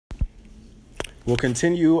We'll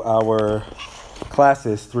continue our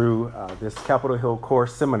classes through this Capitol Hill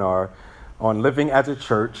course seminar on living as a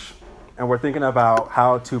church, and we're thinking about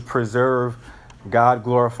how to preserve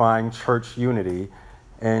God-glorifying church unity.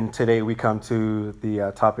 And today we come to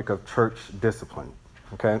the topic of church discipline.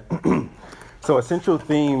 Okay, so a central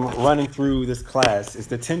theme running through this class is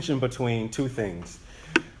the tension between two things.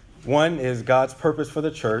 One is God's purpose for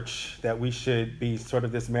the church, that we should be sort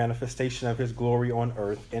of this manifestation of his glory on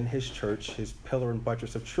earth in his church, his pillar and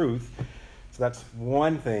buttress of truth. So that's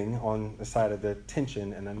one thing on the side of the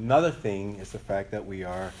tension. And another thing is the fact that we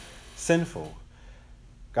are sinful.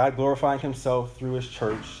 God glorifying himself through his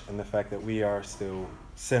church and the fact that we are still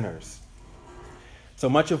sinners. So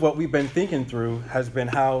much of what we've been thinking through has been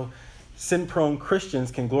how sin-prone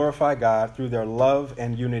Christians can glorify God through their love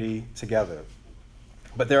and unity together.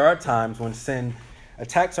 But there are times when sin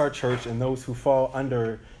attacks our church and those who fall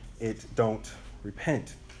under it don't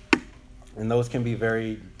repent. And those can be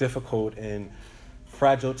very difficult and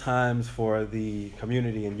fragile times for the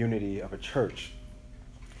community and unity of a church.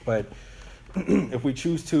 But if we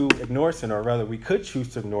choose to ignore sin, or rather we could choose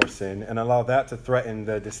to ignore sin and allow that to threaten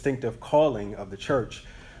the distinctive calling of the church,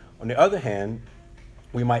 on the other hand,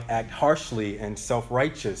 we might act harshly and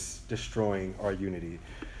self-righteous, destroying our unity.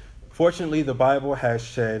 Fortunately, the Bible has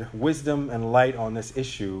shed wisdom and light on this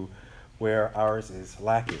issue where ours is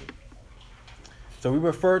lacking. So we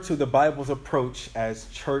refer to the Bible's approach as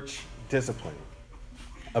church discipline,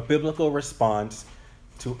 a biblical response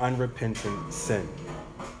to unrepentant sin.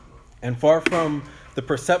 And far from the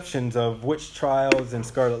perceptions of witch trials and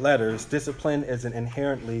scarlet letters, discipline is an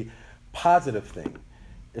inherently positive thing.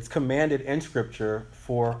 It's commanded in Scripture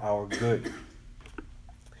for our good.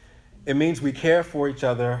 It means we care for each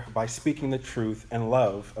other by speaking the truth and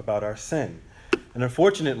love about our sin. And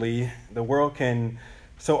unfortunately, the world can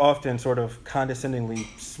so often sort of condescendingly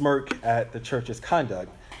smirk at the church's conduct,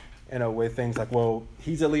 with things like, well,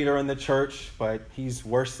 he's a leader in the church, but he's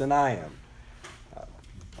worse than I am.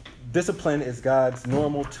 Discipline is God's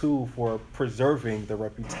normal tool for preserving the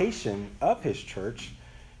reputation of his church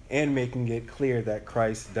and making it clear that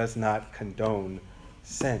Christ does not condone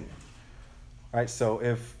sin. Right, so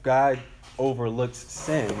if God overlooks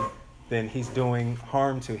sin, then he's doing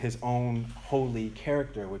harm to his own holy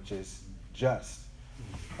character, which is just.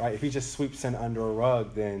 Right? If he just sweeps sin under a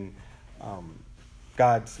rug, then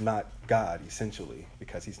God's not God, essentially,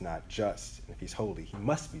 because he's not just. And if he's holy, he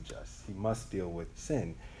must be just. He must deal with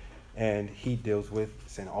sin. And he deals with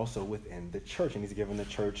sin also within the church. And he's given the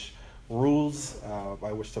church rules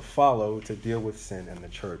by which to follow to deal with sin in the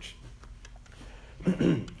church.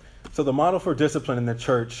 So the model for discipline in the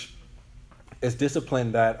church is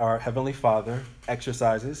discipline that our Heavenly Father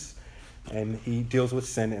exercises, and he deals with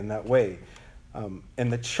sin in that way. In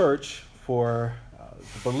the church, for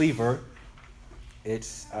the believer,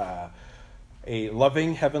 it's a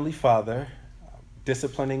loving Heavenly Father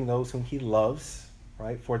disciplining those whom he loves,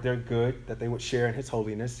 right, for their good, that they would share in his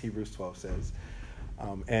holiness, Hebrews 12 says.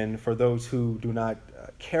 And for those who do not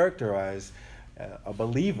characterize a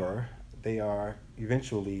believer, they are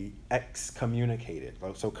eventually excommunicated.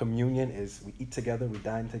 So communion is we eat together, we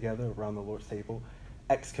dine together around the Lord's table.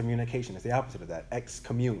 Excommunication is the opposite of that.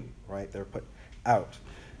 Excommune, right? They're put out.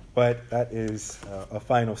 But that is a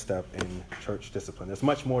final step in church discipline. There's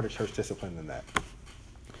much more to church discipline than that.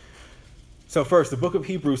 So first, the book of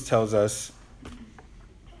Hebrews tells us,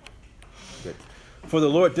 for the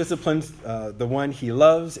Lord disciplines the one he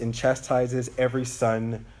loves and chastises every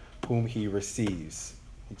son whom he receives.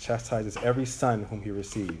 He chastises every son whom he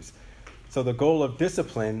receives. So the goal of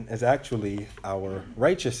discipline is actually our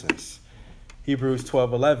righteousness. Hebrews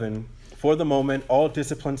 12:11, for the moment, all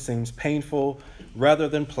discipline seems painful rather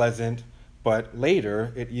than pleasant, but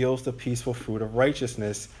later it yields the peaceful fruit of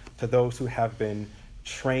righteousness to those who have been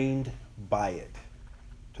trained by it.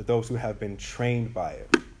 To those who have been trained by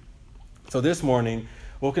it. So this morning,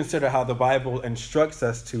 we'll consider how the Bible instructs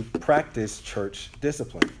us to practice church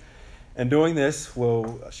discipline. And doing this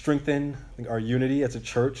will strengthen our unity as a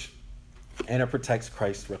church, and it protects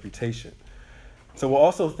Christ's reputation. So we'll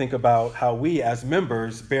also think about how we as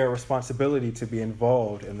members bear responsibility to be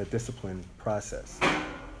involved in the discipline process.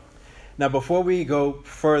 Now, before we go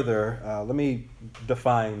further, let me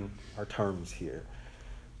define our terms here.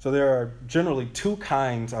 So there are generally two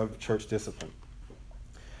kinds of church discipline.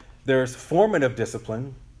 There's formative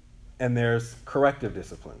discipline, and there's corrective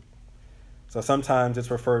discipline. So sometimes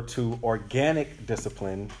it's referred to organic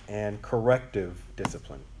discipline and corrective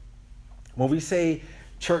discipline. When we say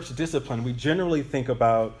church discipline, we generally think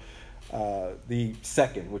about the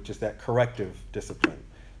second, which is that corrective discipline.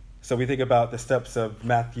 So we think about the steps of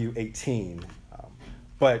Matthew 18.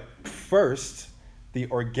 But first, the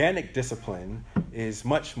organic discipline is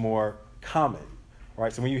much more common,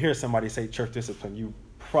 right? So when you hear somebody say church discipline, you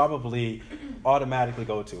probably automatically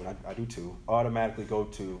go to, and I do too, automatically go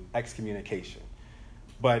to excommunication.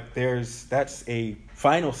 But that's a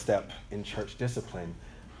final step in church discipline.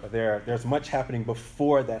 There's much happening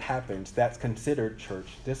before that happens that's considered church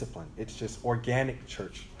discipline. It's just organic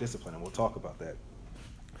church discipline, and we'll talk about that.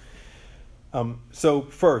 So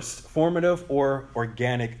first, formative or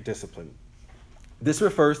organic discipline. This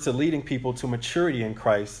refers to leading people to maturity in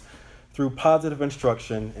Christ through positive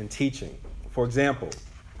instruction and teaching. For example,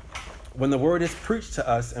 when the word is preached to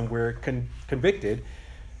us and we're convicted,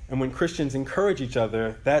 and when Christians encourage each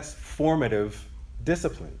other, that's formative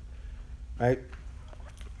discipline, right?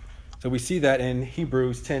 So we see that in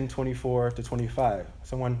Hebrews 10:24-25.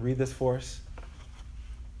 Someone read this for us.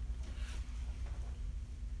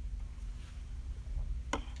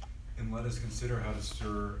 And let us consider how to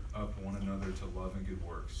stir up one another to love and good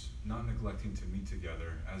works, not neglecting to meet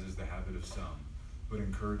together, as is the habit of some, but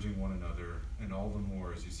encouraging one another, and all the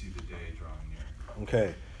more as you see the day drawing near.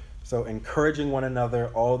 Okay, so encouraging one another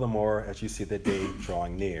all the more as you see the day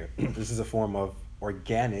drawing near. This is a form of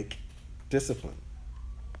organic discipline.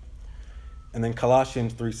 And then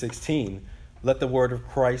Colossians 3:16, let the word of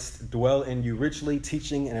Christ dwell in you richly,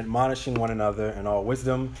 teaching and admonishing one another in all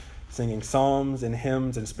wisdom, singing psalms and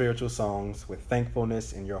hymns and spiritual songs with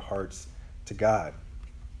thankfulness in your hearts to God.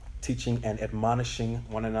 Teaching and admonishing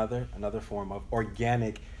one another, another form of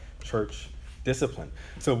organic church discipline.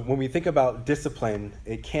 So when we think about discipline,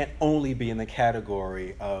 it can't only be in the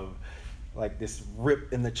category of like this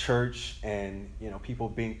rip in the church and people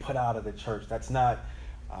being put out of the church. That's not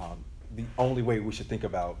the only way we should think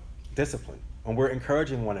about discipline. When we're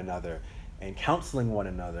encouraging one another and counseling one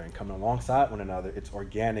another and coming alongside one another, it's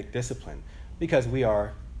organic discipline because we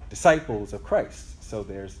are disciples of Christ. So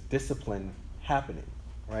there's discipline happening,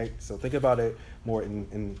 right? So think about it more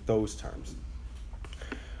in those terms.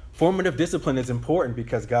 Formative discipline is important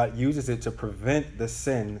because God uses it to prevent the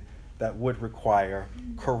sin that would require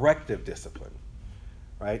corrective discipline,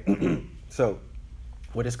 right? So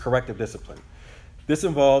what is corrective discipline? This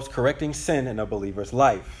involves correcting sin in a believer's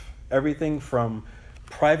life. Everything from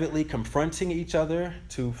privately confronting each other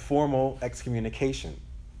to formal excommunication.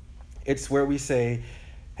 It's where we say,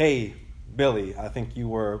 hey, Billy, I think you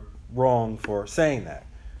were wrong for saying that.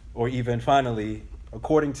 Or even finally,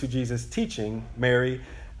 according to Jesus' teaching, Mary,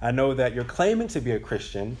 I know that you're claiming to be a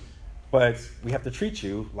Christian, but we have to treat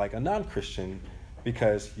you like a non-Christian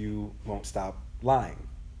because you won't stop lying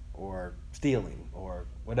or stealing or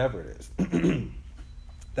whatever it is.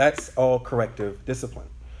 That's all corrective discipline.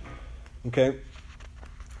 Okay?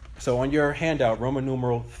 So on your handout, Roman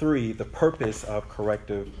numeral 3, the purpose of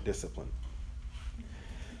corrective discipline.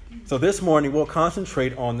 So this morning, we'll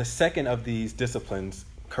concentrate on the second of these disciplines,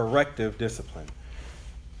 corrective discipline.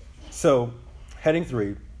 So, heading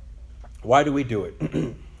 3, why do we do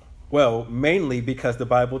it? Well, mainly because the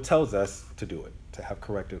Bible tells us to do it, to have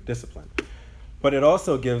corrective discipline. But it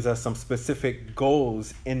also gives us some specific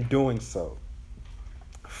goals in doing so.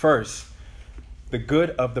 First, the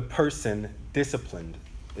good of the person disciplined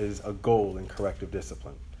is a goal in corrective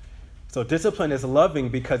discipline. So discipline is loving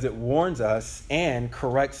because it warns us and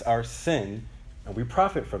corrects our sin, and we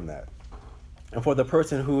profit from that. And for the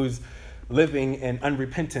person who's living in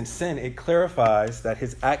unrepentant sin, it clarifies that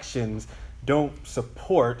his actions don't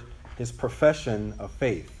support his profession of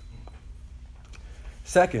faith.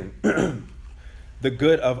 Second, the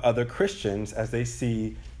good of other Christians as they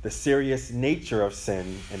see the serious nature of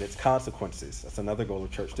sin and its consequences. That's another goal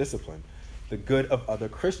of church discipline. The good of other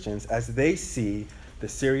Christians as they see the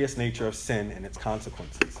serious nature of sin and its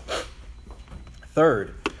consequences.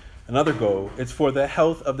 Third, another goal, it's for the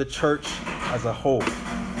health of the church as a whole.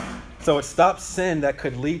 So it stops sin that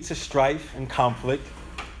could lead to strife and conflict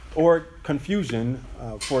or confusion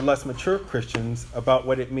for less mature Christians about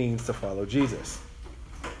what it means to follow Jesus.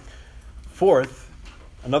 Fourth,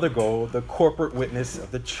 another goal, the corporate witness of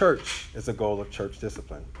the church is a goal of church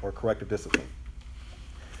discipline or corrective discipline.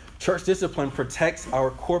 Church discipline protects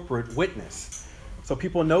our corporate witness. So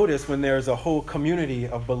people notice when there's a whole community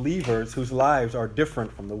of believers whose lives are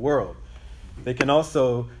different from the world. They can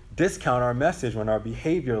also discount our message when our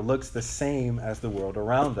behavior looks the same as the world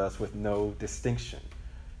around us with no distinction,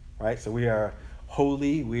 right? So we are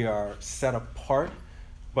holy, we are set apart,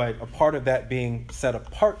 but a part of that being set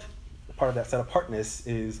apart, part of that set apartness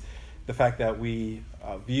is the fact that we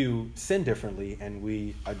view sin differently and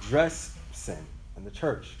we address sin in the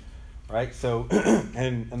church, right? So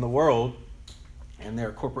in the world, in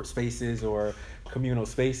their corporate spaces or communal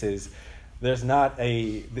spaces,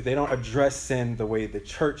 They don't address sin the way the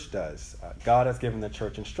church does. God has given the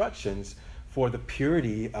church instructions for the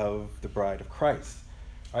purity of the bride of Christ.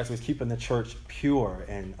 All right, so he's keeping the church pure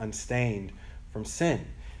and unstained from sin.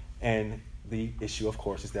 And the issue, of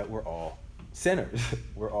course, is that we're all sinners.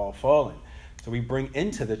 We're all fallen. So we bring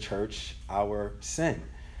into the church our sin.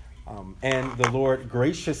 And the Lord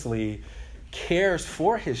graciously cares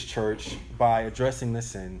for his church by addressing the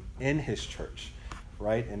sin in his church,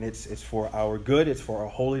 right? And it's for our good, it's for our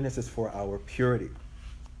holiness, it's for our purity.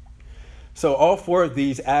 So all four of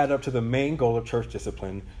these add up to the main goal of church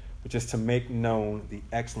discipline, which is to make known the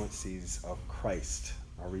excellencies of Christ,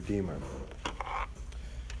 our Redeemer.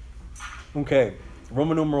 Okay,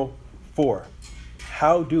 Roman numeral 4.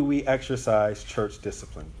 How do we exercise church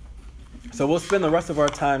discipline? So we'll spend the rest of our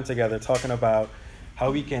time together talking about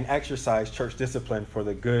how we can exercise church discipline for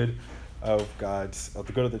the good of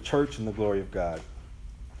the good of the church and the glory of God.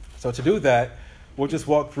 So to do that, we'll just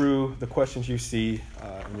walk through the questions you see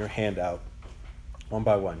in your handout, one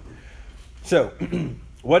by one. So,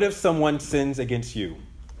 what if someone sins against you?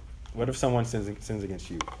 What if someone sins against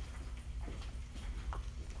you?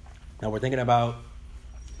 Now we're thinking about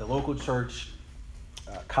the local church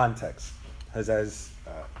context, as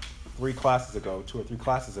 2 or 3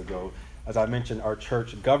 classes ago, as I mentioned, our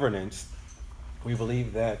church governance, we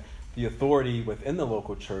believe that the authority within the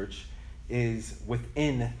local church is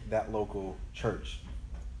within that local church,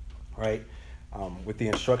 right? With the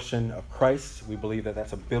instruction of Christ, we believe that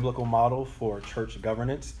that's a biblical model for church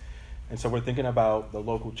governance. And so we're thinking about the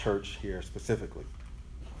local church here specifically.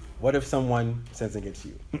 What if someone sins against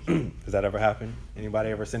you? Does that ever happen? Anybody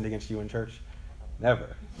ever sinned against you in church?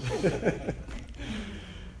 Never.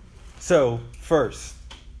 So, first,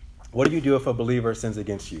 what do you do if a believer sins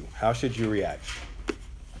against you? How should you react?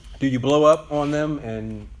 Do you blow up on them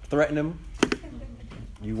and threaten them?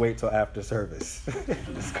 You wait till after service.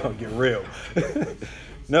 It's going to get real.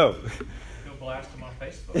 No. Go blast them on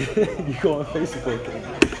Facebook. You go on Facebook.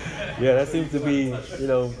 Yeah, that seems to be,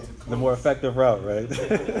 the more effective route, right?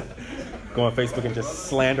 Go on Facebook and just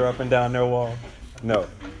slander up and down their wall. No,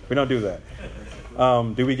 we don't do that.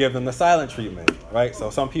 Do we give them the silent treatment, right?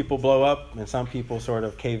 So some people blow up and some people sort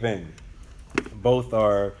of cave in. Both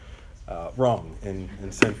are wrong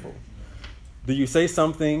and sinful. Do you say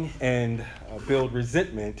something and build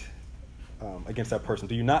resentment against that person?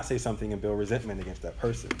 Do you not say something and build resentment against that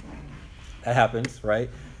person? That happens, right?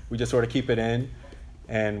 We just sort of keep it in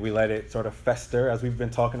and we let it sort of fester, as we've been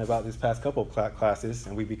talking about these past couple of classes,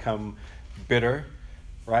 and we become bitter,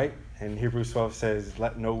 right? And Hebrews 12 says,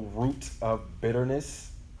 let no root of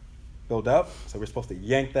bitterness build up. So we're supposed to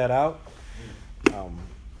yank that out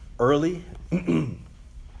early.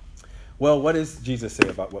 Well, what does Jesus say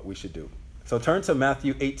about what we should do? So turn to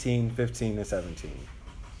Matthew 18, 15 and 17.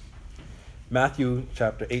 Matthew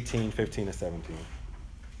chapter 18, 15 and 17.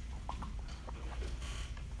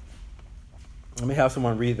 Let me have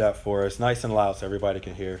someone read that for us, nice and loud so everybody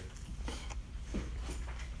can hear.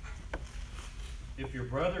 If your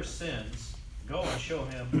brother sins, go and show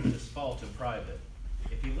him his fault in private.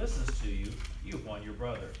 If he listens to you, you've won your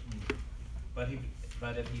brother. But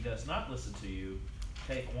if he does not listen to you,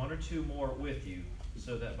 take 1 or 2 more with you,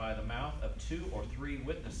 so that by the mouth of 2 or 3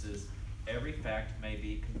 witnesses every fact may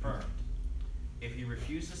be confirmed. If he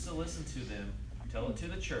refuses to listen to them, tell it to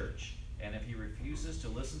the church. And if he refuses to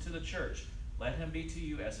listen to the church, let him be to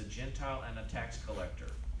you as a Gentile and a tax collector.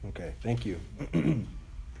 Okay, thank you.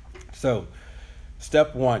 So,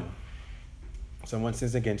 step 1. Someone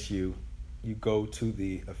sins against you, you go to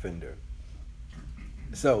the offender.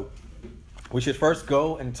 So, we should first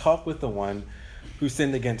go and talk with the one who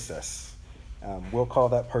sinned against us. We'll call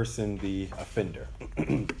that person the offender.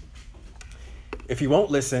 If he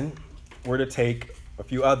won't listen, we're to take a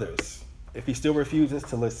few others. If he still refuses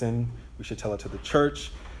to listen, we should tell it to the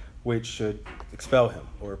church, which should expel him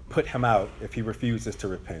or put him out if he refuses to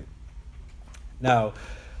repent. Now,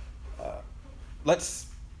 let's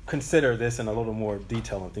consider this in a little more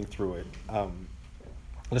detail and think through it.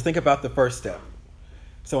 Let's think about the first step.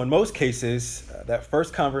 So in most cases, that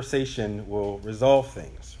first conversation will resolve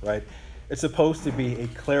things, right? It's supposed to be a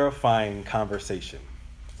clarifying conversation.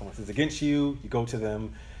 Someone says against you, you go to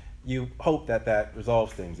them, you hope that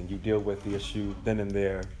resolves things and you deal with the issue then and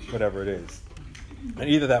there, whatever it is. And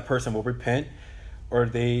either that person will repent or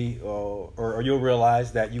you'll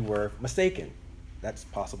realize that you were mistaken. That's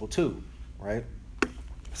possible too, right?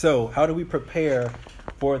 So how do we prepare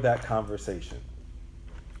for that conversation?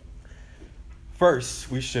 First,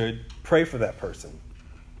 we should pray for that person.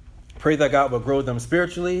 Pray that God will grow them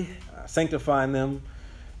spiritually, sanctifying them,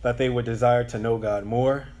 that they would desire to know God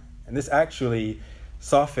more. And this actually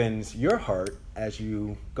softens your heart as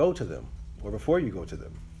you go to them or before you go to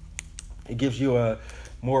them. It gives you a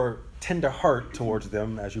more tender heart towards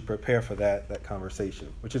them as you prepare for that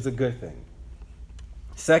conversation, which is a good thing.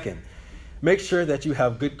 Second, make sure that you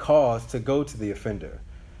have good cause to go to the offender.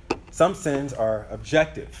 Some sins are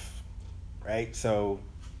objective, right? So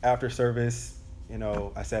after service,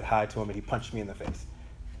 I said hi to him and he punched me in the face,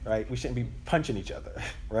 right? We shouldn't be punching each other,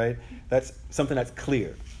 right? That's something that's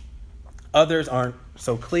clear. Others aren't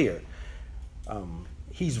so clear.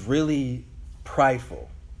 He's really prideful.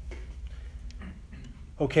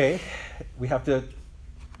 Okay, we have to,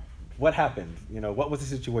 what happened? What was the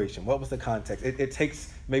situation? What was the context? It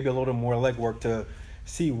takes maybe a little more legwork to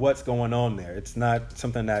see what's going on there. It's not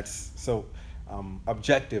something that's so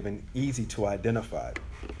objective and easy to identify.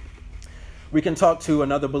 We can talk to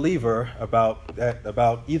another believer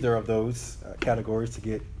about either of those categories to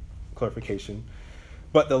get clarification.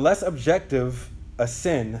 But the less objective a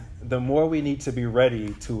sin, the more we need to be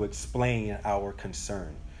ready to explain our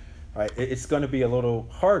concern. Right? It's going to be a little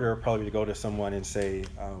harder probably to go to someone and say,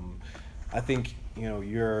 I think,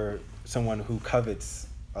 you're someone who covets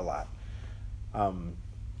a lot.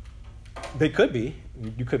 They could be.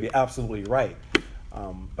 You could be absolutely right.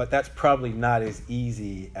 But that's probably not as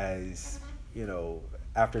easy as,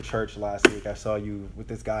 after church last week, I saw you with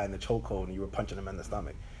this guy in the chokehold and you were punching him in the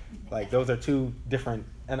stomach. Like, those are two different,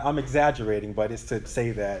 and I'm exaggerating, but it's to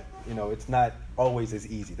say that, it's not always as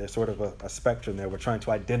easy. There's sort of a spectrum there. We're trying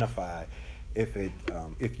to identify if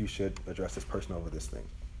you should address this person over this thing.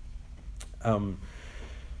 I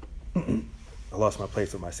lost my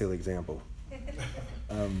place with my silly example.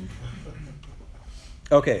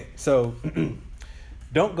 Okay, so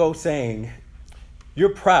don't go saying,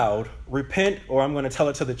 you're proud, repent, or I'm going to tell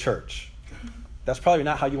it to the church. That's probably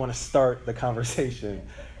not how you want to start the conversation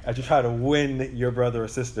as you try to win your brother or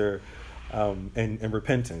sister in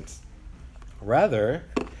repentance. Rather,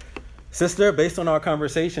 sister, based on our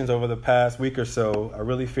conversations over the past week or so, I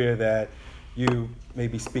really fear that you may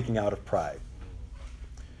be speaking out of pride.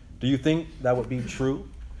 Do you think that would be true?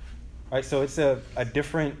 Right, so it's a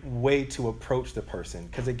different way to approach the person.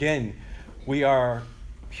 Because again, we are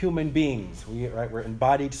human beings. We're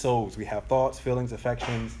embodied souls. We have thoughts, feelings,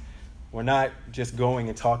 affections. We're not just going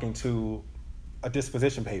and talking to a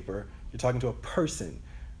disposition paper. You're talking to a person,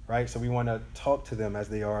 right? So we want to talk to them as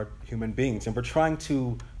they are human beings. And we're trying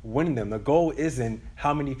to win them. The goal isn't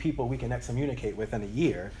how many people we can excommunicate within a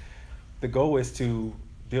year. The goal is to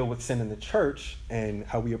deal with sin in the church, and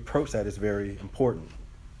how we approach that is very important.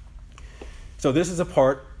 So this is a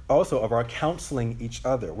part also of our counseling each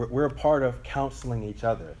other. We're a part of counseling each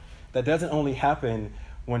other. That doesn't only happen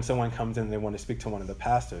when someone comes in and they want to speak to one of the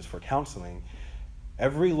pastors for counseling.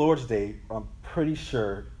 Every Lord's Day, I'm pretty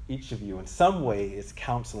sure each of you in some way is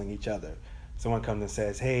counseling each other. Someone comes and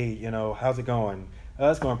says, hey, how's it going? Oh,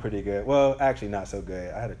 it's going pretty good. Well, actually not so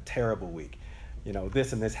good. I had a terrible week.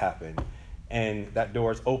 This and this happened. And that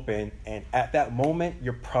door is open. And at that moment,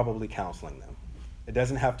 you're probably counseling them. It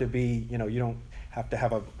doesn't have to be, you don't have to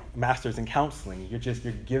have a master's in counseling. You're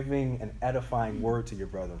giving an edifying word to your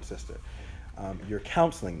brother and sister. You're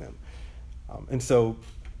counseling them. And so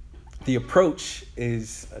the approach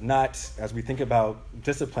is not, as we think about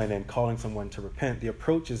discipline and calling someone to repent, the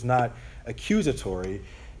approach is not accusatory.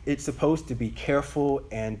 It's supposed to be careful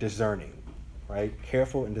and discerning, right?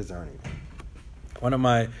 Careful and discerning. One of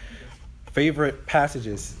my favorite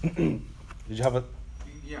passages, did you have a...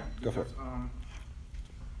 Yeah. Go for it.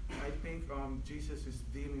 I think Jesus is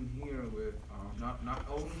dealing here with not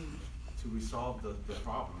only to resolve the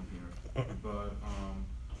problem here, but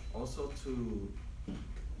also to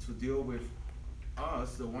deal with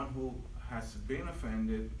us, the one who has been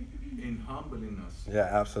offended, in humbling us. Yeah,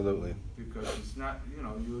 absolutely. Because it's not,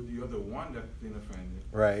 you're the one that's been offended,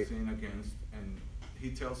 right? Sin against, and he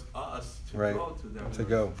tells us to right. go to that. To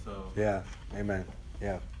go. So yeah, amen.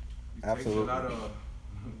 Yeah, absolutely. Takes a lot of,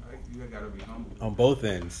 you gotta be humble on both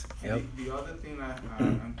ends. Yep. The other thing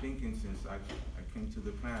I'm thinking since I came to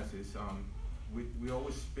the class is we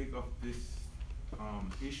always speak of this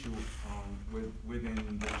issue within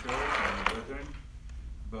the church and the brethren,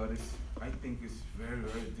 but I think it's very,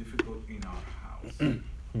 very difficult in our house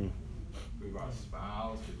with our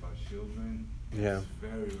spouse, with our children. Yeah. It's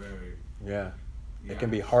very, very. Yeah. It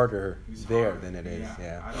can be harder there than it is.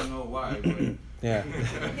 Yeah. I don't know why, but. Yeah.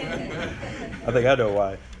 I think I know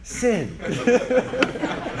why. Sin.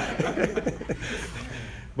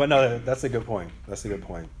 But no, that's a good point. That's a good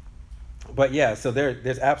point. But yeah, so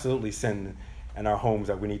there's absolutely sin in our homes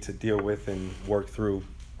that we need to deal with and work through.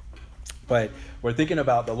 But we're thinking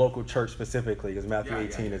about the local church specifically because Matthew Yeah,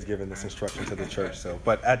 18 yeah. is giving this instruction to the church. So,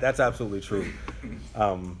 but that's absolutely true.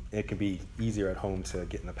 It can be easier at home to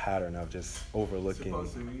get in the pattern of just overlooking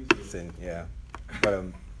Supposed to be easy. sin. Yeah. But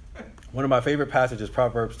one of my favorite passages,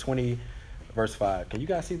 Proverbs 20, verse 5. Can you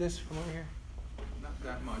guys see this from over here? Not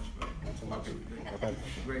that much, but okay. Okay.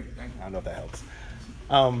 Great, thank I you. don't know if that helps.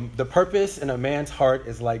 The purpose in a man's heart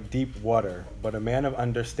is like deep water, but a man of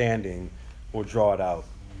understanding will draw it out.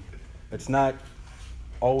 It's not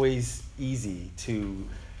always easy to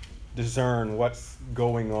discern what's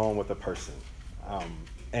going on with a person.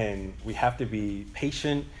 And we have to be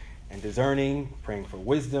patient and discerning, praying for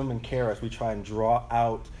wisdom and care as we try and draw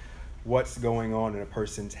out what's going on in a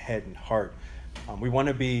person's head and heart. We want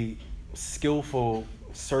to be skillful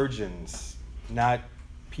surgeons, not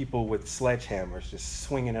people with sledgehammers just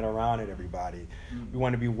swinging it around at everybody. We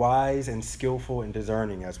want to be wise and skillful and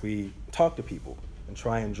discerning as we talk to people and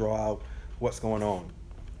try and draw out what's going on.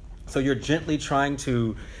 So you're gently trying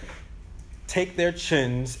to take their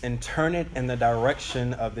chins and turn it in the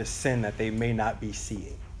direction of this sin that they may not be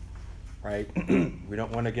seeing, right? We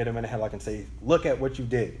don't want to get them in the headlock and say, look at what you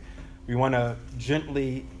did. We want to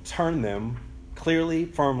gently turn them, clearly,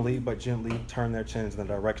 firmly, but gently turn their chins in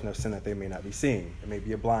the direction of sin that they may not be seeing. It may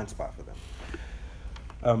be a blind spot for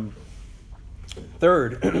them.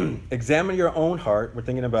 Third, examine your own heart. We're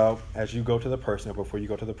thinking about as you go to the person or before you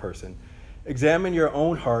go to the person. Examine your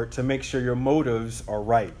own heart to make sure your motives are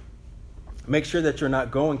right. Make sure that you're not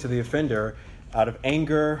going to the offender out of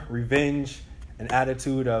anger, revenge, an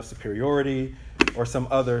attitude of superiority, or some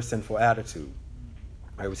other sinful attitude.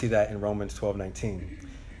 All right, we see that in Romans 12:19.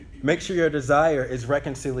 Make sure your desire is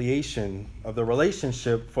reconciliation of the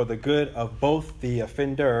relationship for the good of both the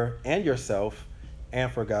offender and yourself and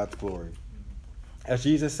for God's glory. As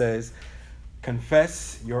Jesus says,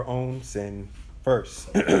 confess your own sin first,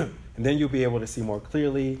 and then you'll be able to see more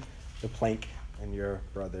clearly the plank in your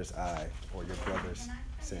brother's eye or your brother's And I'm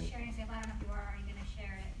sin. just sharing an example. I don't know if you are already going to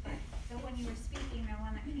share it, but so when you were speaking, the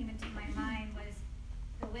one that came into my mind was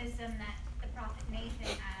the wisdom that the prophet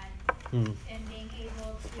Nathan had in being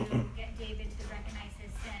able to get David to recognize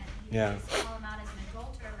his sin. He Yeah. didn't just call him out as an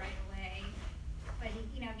adulterer right away, but he,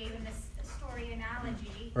 gave him this story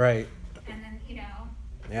analogy, Right. and then,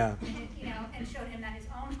 Yeah. and showed him that his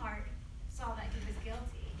own heart saw that he was guilty.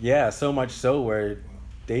 Yeah, so much so where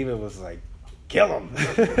David was like, kill him.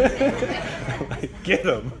 Like, get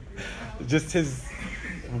him. Just his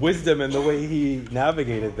wisdom and the way he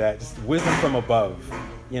navigated that, just wisdom from above,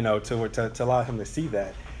 to allow him to see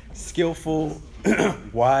that. Skillful,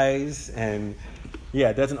 wise, and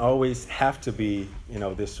it doesn't always have to be,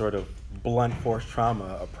 this sort of blunt force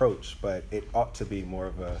trauma approach, but it ought to be more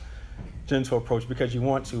of a gentle approach because you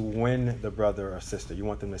want to win the brother or sister. You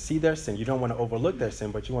want them to see their sin. You don't want to overlook their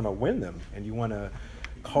sin, but you want to win them and you want to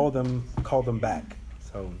call them back.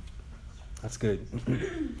 So that's good.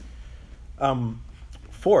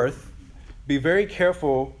 Fourth, be very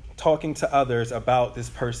careful talking to others about this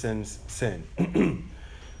person's sin.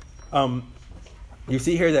 You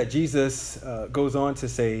see here that Jesus goes on to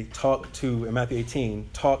say, in Matthew 18,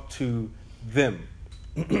 talk to them,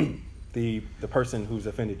 the person who's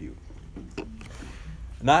offended you.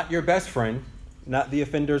 Not your best friend, not the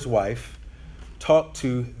offender's wife. Talk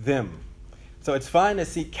to them. So it's fine to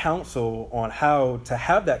seek counsel on how to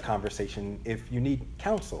have that conversation if you need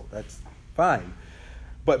counsel. That's fine.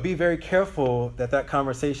 But be very careful that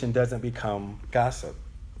conversation doesn't become gossip.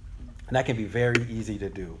 And that can be very easy to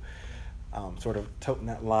do. Sort of toting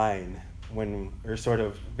that line when you're sort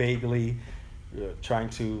of vaguely trying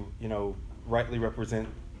to, rightly represent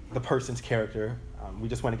the person's character. We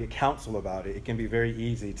just want to get counsel about it. It can be very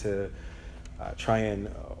easy to try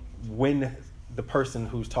and win the person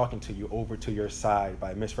who's talking to you over to your side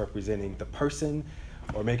by misrepresenting the person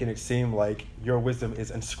or making it seem like your wisdom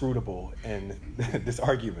is inscrutable in this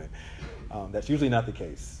argument. That's usually not the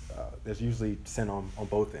case. There's usually sin on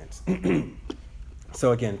both ends.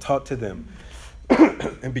 So again, talk to them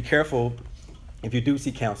and be careful if you do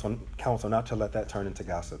seek counsel not to let that turn into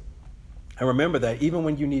gossip. And remember that even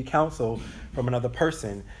when you need counsel from another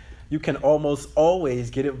person, you can almost always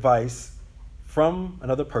get advice from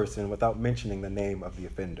another person without mentioning the name of the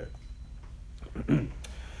offender.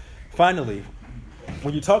 Finally,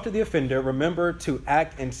 when you talk to the offender, remember to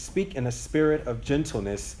act and speak in a spirit of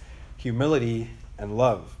gentleness, humility, and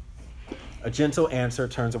love. A gentle answer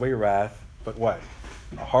turns away wrath, but what?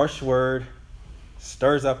 A harsh word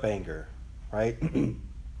stirs up anger, right? We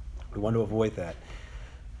want to avoid that.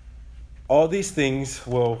 All these things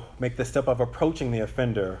will make the step of approaching the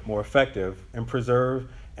offender more effective and preserve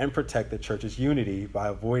and protect the church's unity by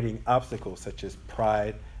avoiding obstacles such as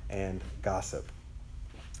pride and gossip.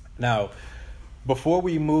 Now, before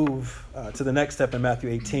we move to the next step in Matthew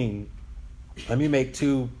 18, let me make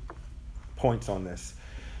 2 points on this.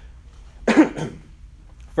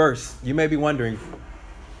 First, you may be wondering,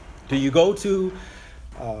 do you go to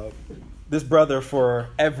this brother for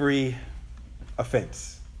every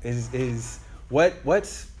offense? Is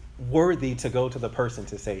what's worthy to go to the person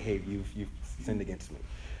to say, hey, you've sinned against me?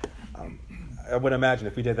 I would imagine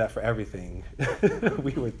if we did that for everything,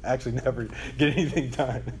 we would actually never get anything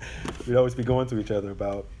done. We'd always be going to each other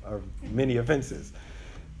about our many offenses.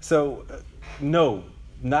 So, no,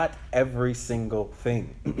 not every single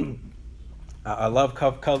thing. Love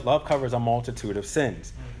covers a multitude of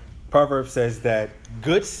sins. Proverbs says that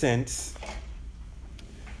good sense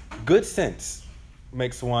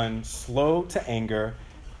makes one slow to anger,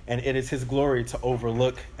 and it is his glory to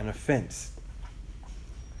overlook an offense.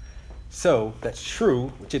 So, that's true,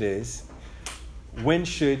 which it is. When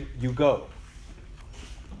should you go?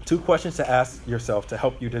 2 questions to ask yourself to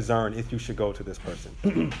help you discern if you should go to this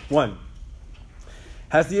person. 1,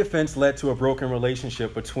 has the offense led to a broken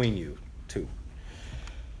relationship between you? 2,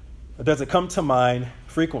 does it come to mind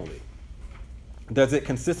frequently? Does it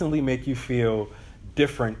consistently make you feel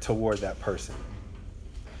different toward that person?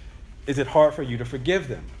 Is it hard for you to forgive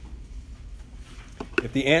them?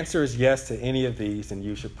 If the answer is yes to any of these, then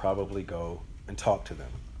you should probably go and talk to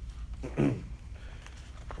them.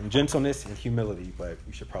 In gentleness and humility, but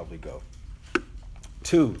you should probably go.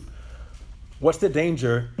 2, what's the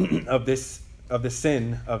danger of the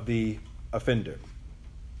sin of the offender?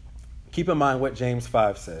 Keep in mind what James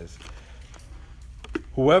 5 says.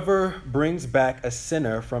 Whoever brings back a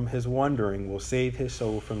sinner from his wandering will save his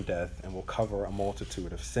soul from death and will cover a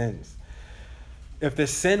multitude of sins. If the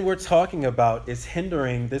sin we're talking about is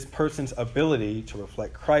hindering this person's ability to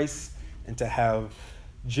reflect Christ and to have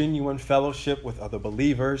genuine fellowship with other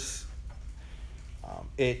believers,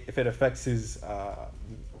 if it affects his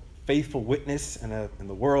faithful witness in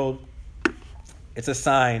the world, it's a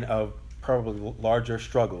sign of probably larger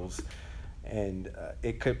struggles, and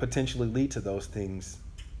it could potentially lead to those things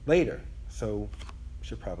later. So we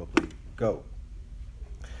should probably go.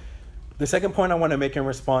 The second point I want to make in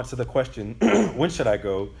response to the question, when should I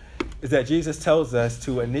go, is that Jesus tells us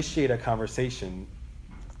to initiate a conversation,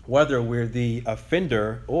 whether we're the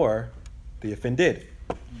offender or the offended.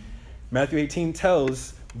 Matthew 18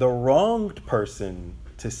 tells the wronged person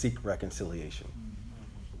to seek reconciliation.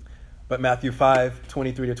 But Matthew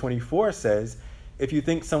 5:23-24 says, if you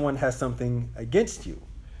think someone has something against you.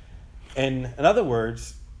 And in other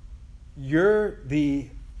words, you're the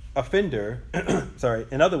offender.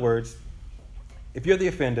 In other words, if you're the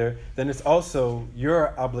offender, then it's also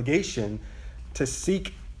your obligation to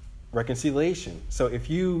seek reconciliation. So if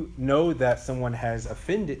you know that someone has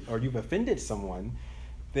offended or you've offended someone,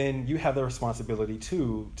 then you have the responsibility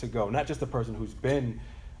to go. Not just the person who's been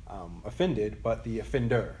offended, but the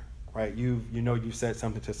offender, right? You said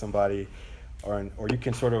something to somebody, or you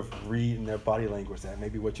can sort of read in their body language that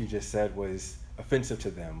maybe what you just said was offensive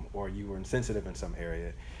to them, or you were insensitive in some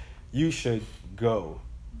area. You should go.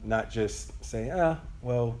 Not just say,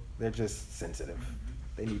 well, they're just sensitive.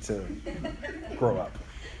 They need to grow up.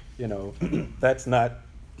 That's not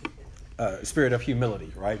a spirit of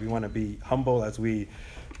humility, right? We want to be humble as we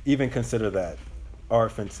even consider that our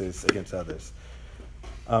offenses against others.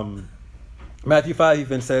 Matthew 5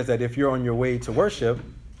 even says that if you're on your way to worship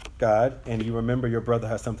God and you remember your brother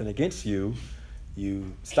has something against you,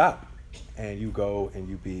 you stop and you go and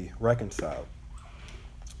you be reconciled.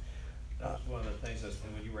 That's one of the things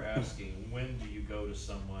when you were asking, when do you go to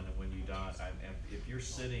someone and when you don't? If you're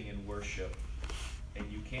sitting in worship and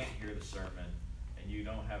you can't hear the sermon and you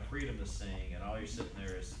don't have freedom to sing and all you're sitting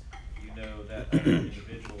there is, that other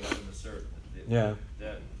individual in the service,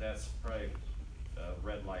 that's probably a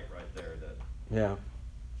red light right there. Yeah.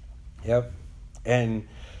 Yep. And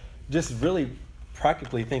just really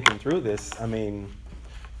practically thinking through this, I mean,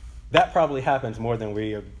 that probably happens more than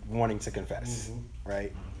we are wanting to confess,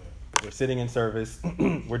 right? We're sitting in service,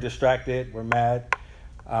 we're distracted, we're mad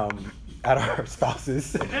at our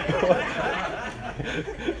spouses.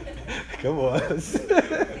 Come on.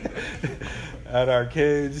 At our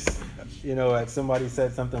kids, at somebody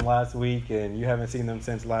said something last week and you haven't seen them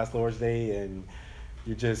since last Lord's Day and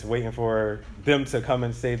you're just waiting for them to come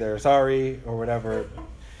and say they're sorry or whatever.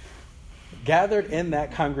 Gathered in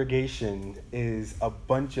that congregation is a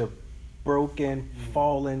bunch of broken,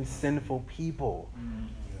 fallen, sinful people.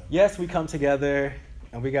 Yes, we come together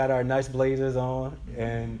and we got our nice blazers on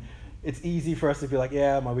and it's easy for us to be like,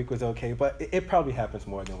 yeah, my week was okay, but it probably happens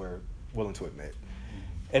more than we're willing to admit.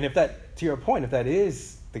 And if that, to your point, if that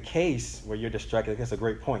is the case where you're distracted, that's a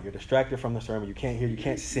great point. You're distracted from the sermon. You can't hear, you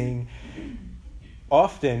can't sing.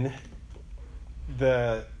 Often,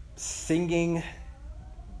 the singing,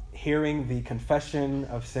 hearing the confession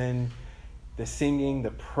of sin, the singing,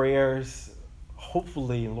 the prayers,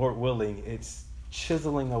 hopefully, Lord willing, it's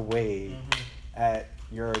chiseling away at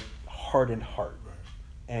your hardened heart.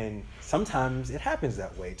 And sometimes it happens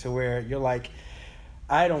that way, to where you're like,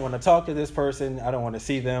 I don't want to talk to this person, I don't want to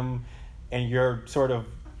see them, and you're sort of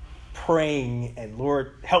praying, and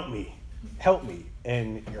Lord, help me,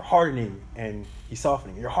 and you're hardening and he's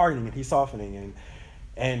softening, you're hardening and he's softening,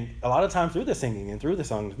 and a lot of times through the singing and through the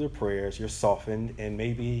songs, through the prayers, you're softened, and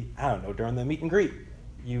maybe, I don't know, during the meet and greet,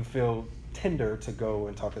 you feel tender to go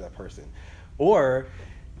and talk to that person, or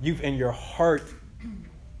you've in your heart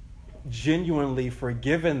genuinely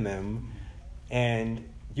forgiven them, and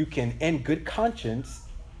you can, in good conscience,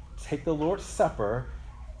 take the Lord's Supper,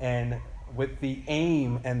 and with the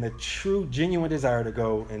aim and the true, genuine desire to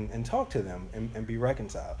go and talk to them and be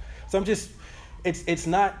reconciled. So it's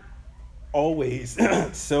not always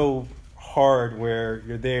so hard where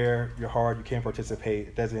you're there, you're hard, you can't participate,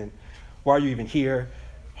 it doesn't, why are you even here?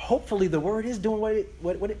 Hopefully the word is doing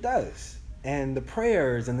what it does. And the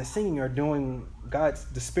prayers and the singing are doing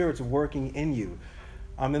the Spirit's working in you.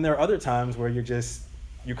 And there are other times where you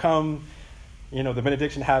come, the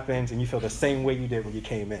benediction happens and you feel the same way you did when you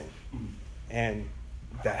came in. And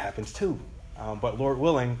that happens too. But Lord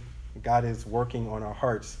willing, God is working on our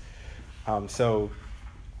hearts. So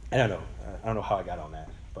I don't know how I got on that,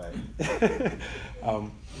 but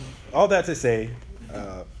all that to say,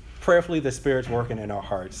 prayerfully the Spirit's working in our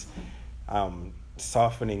hearts,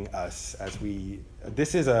 softening us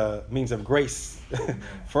this is a means of grace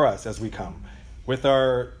for us as we come. With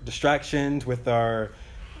our distractions, with our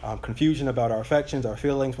confusion about our affections, our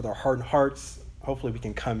feelings, with our hardened hearts, hopefully we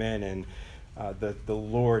can come in and the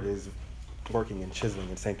Lord is working and chiseling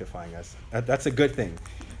and sanctifying us. That's a good thing.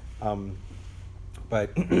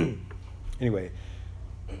 But anyway,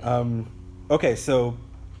 okay, so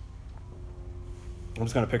I'm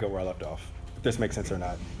just going to pick up where I left off, if this makes sense or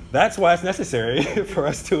not. That's why it's necessary for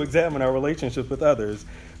us to examine our relationships with others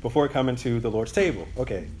before coming to the Lord's table.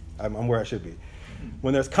 Okay, I'm where I should be.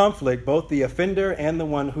 When there's conflict, both the offender and the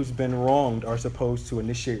one who's been wronged are supposed to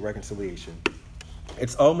initiate reconciliation.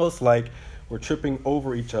 It's almost like we're tripping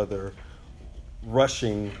over each other,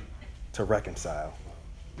 rushing to reconcile.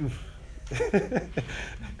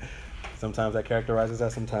 Sometimes that characterizes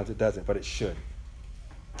us, sometimes it doesn't, but it should.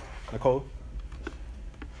 Nicole?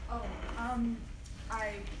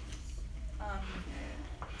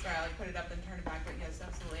 Sorry, I put it up and turned it back, but yes,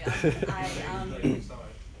 absolutely.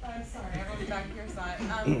 I'm sorry, everyone back here saw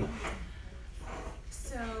it.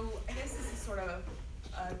 So I guess this is sort of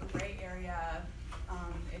a gray area,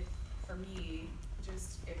 if for me,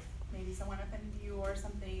 just if maybe someone offended you or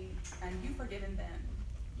something, and you've forgiven them,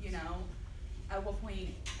 at what point,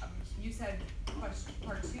 you said part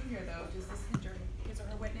 2 here though, does this hinder his or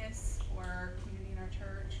her witness or community in our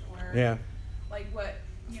church, or like what,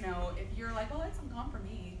 if you're like, well, it's gone for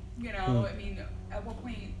me, I mean, at what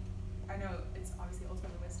point, I know it's obviously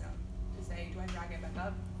ultimately wisdom to say, do I drag it back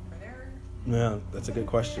up for there? Yeah, that's a good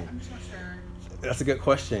question. I'm just not sure. That's a good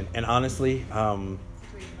question. And honestly,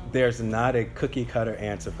 there's not a cookie cutter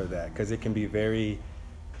answer for that, because it can be very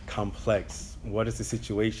complex. What is the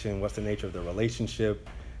situation? What's the nature of the relationship?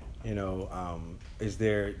 Is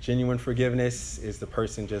there genuine forgiveness? Is the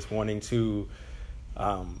person just wanting to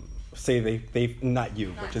say they not you,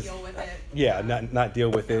 not but just deal with it? Yeah, not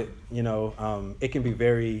deal with it. It can be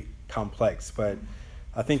very complex. But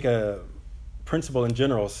I think a principle in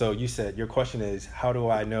general. So you said your question is, how do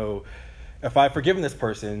I know if I've forgiven this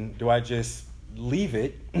person? Do I just leave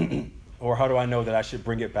it, or how do I know that I should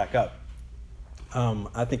bring it back up?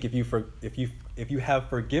 I think if you have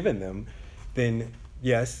forgiven them, then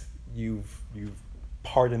yes, you've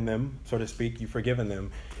pardoned them, so to speak. You've forgiven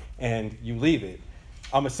them, and you leave it.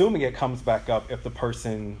 I'm assuming it comes back up if the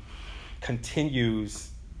person continues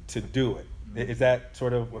to do it. Is that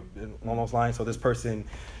sort of along those lines? So this person,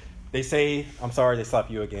 they say, I'm sorry, they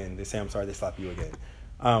slap you again. They say, I'm sorry, they slap you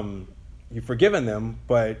again. You've forgiven them,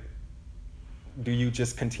 but do you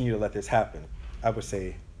just continue to let this happen? I would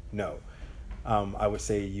say no. I would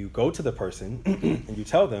say you go to the person and you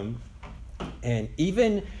tell them, and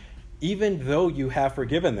even though you have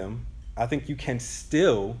forgiven them, I think you can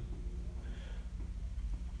still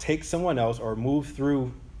take someone else or move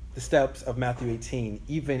through the steps of Matthew 18,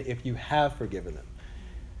 even if you have forgiven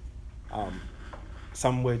them.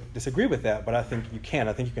 Some would disagree with that, but I think you can.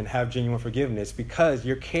 I think you can have genuine forgiveness because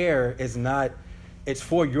your care is not it's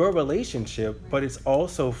for your relationship, but it's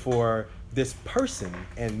also for this person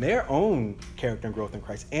and their own character and growth in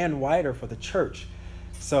Christ, and wider for the church.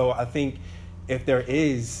 So I think if there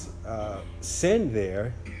is sin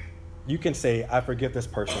there, you can say, I forgive this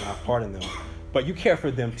person, I pardon them, but you care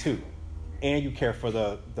for them too, and you care for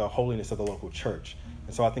the holiness of the local church.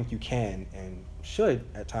 And so I think you can and should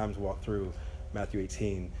at times walk through Matthew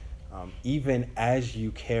 18, even as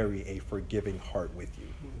you carry a forgiving heart with you.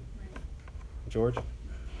 George?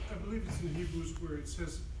 I believe it's in Hebrews where it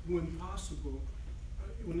says, when possible,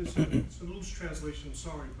 when it's a loose translation, I'm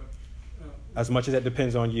sorry, but As much as that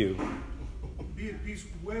depends on you. be at peace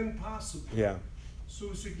when possible. Yeah. So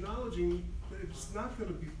it's acknowledging that it's not going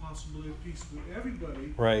to be possible at peace with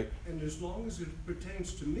everybody. Right. And as long as it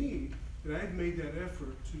pertains to me, that I've made that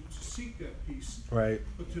effort to seek that peace. Right.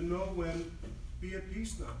 But to know when be at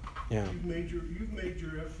peace now. Yeah. You've made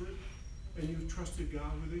your effort, and you've trusted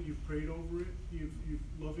God with it. You've prayed over it. You've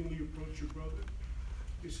lovingly approached your brother.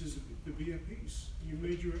 This is to be at peace. You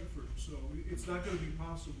made your effort, so it's not going to be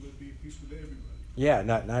possible to be at peace with everybody. Yeah.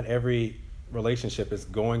 Not every relationship is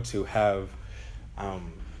going to have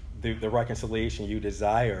the reconciliation you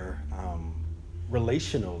desire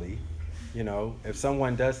relationally. You know, if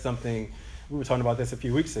someone does something, we were talking about this a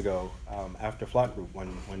few weeks ago after Flock Group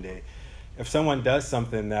one day. If someone does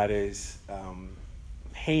something that is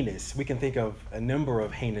heinous, we can think of a number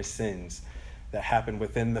of heinous sins that happen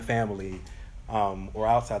within the family or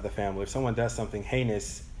outside the family. If someone does something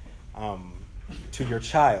heinous to your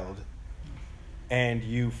child and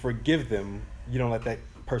you forgive them, you don't let that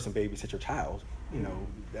person babysit your child. You know,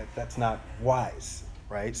 that's not wise,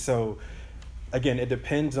 right? So again, it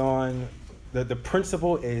depends on the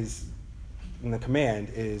principle is, and the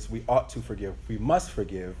command is, we ought to forgive, we must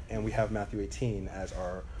forgive, and we have Matthew 18 as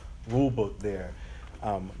our rule book there.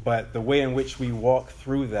 But the way in which we walk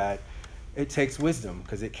through that, it takes wisdom,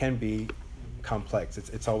 because it can be complex.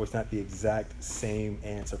 It's always not the exact same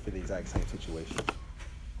answer for the exact same situation.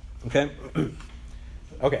 Okay?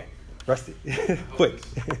 Okay, Rusty, quick.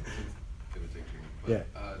 Yeah.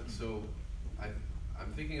 So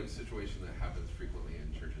I'm thinking of a situation that happens frequently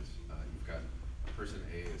in churches. You've got person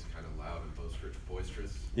A is kind of loud and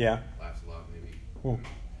boisterous. Yeah. Laughs a lot, maybe. Ooh.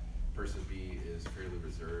 Person B is fairly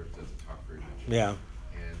reserved, doesn't talk very much. Yeah.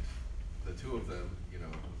 And the two of them, you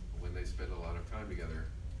know, when they spend a lot of time together,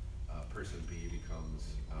 person B becomes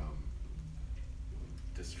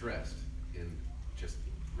distressed in just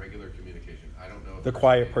regular communication. I don't know if The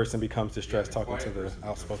quiet person becomes distressed talking to the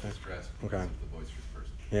outspoken. Distressed because of the boisterous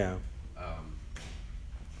person. Yeah.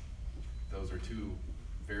 Those are two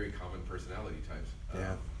very common personality types.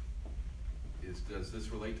 Yeah. Does this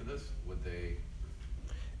relate to this? Would they?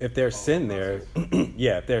 If there's sin there,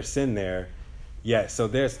 yeah, if there's sin there, yes. So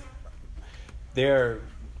there are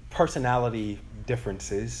personality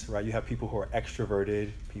differences, right? You have people who are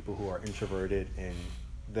extroverted, people who are introverted, and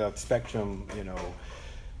the spectrum, you know,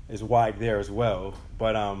 is wide there as well.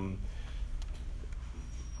 But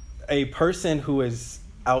a person who is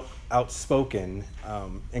outspoken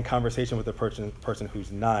in conversation with a person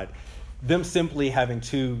who's not, them simply having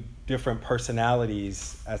two different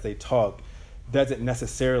personalities as they talk doesn't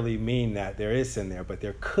necessarily mean that there is sin there, but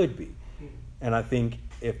there could be. And I think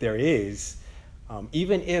if there is,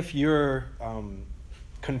 even if you're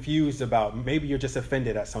confused about, maybe you're just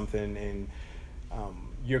offended at something and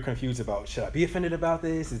you're confused about, should I be offended about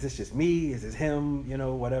this? Is this just me? Is this him? You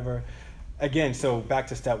know, whatever. Again, so back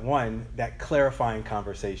to step one, that clarifying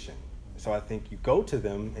conversation. So I think you go to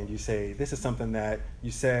them and you say, this is something that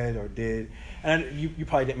you said or did, and you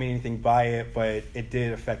probably didn't mean anything by it, but it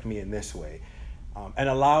did affect me in this way. And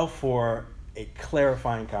allow for a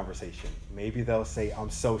clarifying conversation. Maybe they'll say,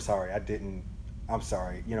 I'm so sorry, I'm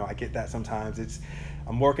sorry. You know, I get that sometimes.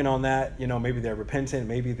 I'm working on that. You know, maybe they're repentant,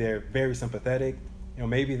 maybe they're very sympathetic. You know,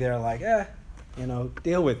 maybe they're like, you know,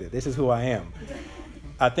 deal with it. This is who I am.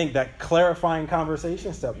 I think that clarifying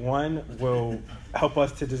conversation, step one, will help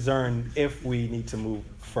us to discern if we need to move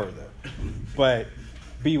further. But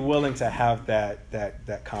be willing to have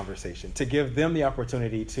that conversation, to give them the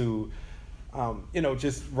opportunity to, you know,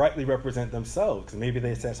 just rightly represent themselves. Because maybe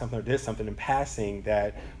they said something or did something in passing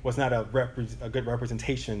that was not a good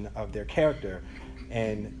representation of their character.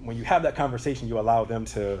 And when you have that conversation, you allow them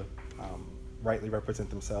to rightly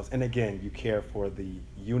represent themselves. And again, you care for the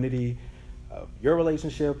unity of your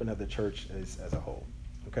relationship and of the church as a whole.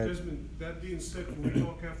 Okay? Desmond, that being said, can we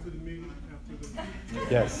talk after the meeting?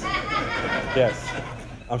 Yes. Yes.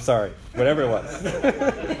 I'm sorry. Whatever it was.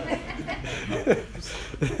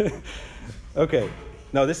 Okay.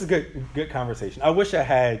 No, this is good conversation. I wish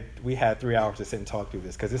we had 3 hours to sit and talk through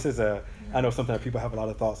this, because this is I know something that people have a lot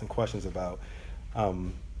of thoughts and questions about.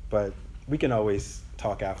 But we can always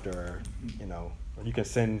talk after, or you can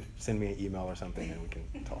send me an email or something and we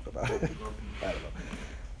can talk about it. I don't know.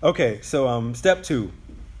 Okay, so step 2.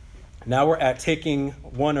 Now we're at taking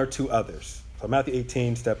one or two others. So Matthew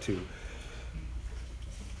 18, step 2.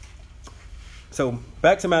 So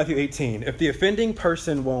back to Matthew 18. If the offending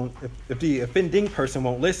person won't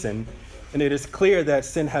listen, and it is clear that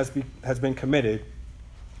sin has been committed,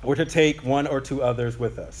 we're to take one or two others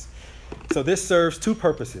with us. So this serves two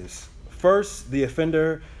purposes. First, the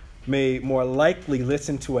offender may more likely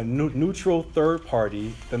listen to a neutral third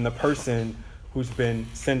party than the person who's been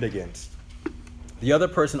sinned against. The other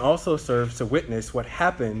person also serves to witness what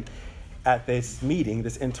happened at this meeting,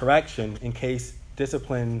 this interaction, in case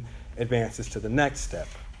discipline advances to the next step,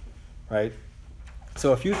 right?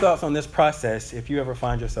 So a few thoughts on this process if you ever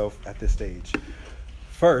find yourself at this stage.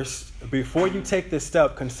 First, before you take this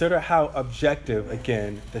step, consider how objective,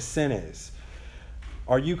 again, the sin is.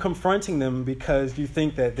 Are you confronting them because you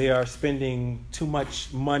think that they are spending too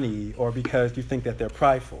much money or because you think that they're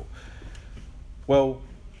prideful? Well,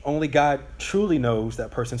 only God truly knows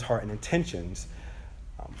that person's heart and intentions.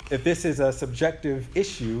 If this is a subjective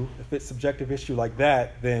issue, if it's a subjective issue like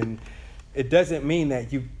that, then it doesn't mean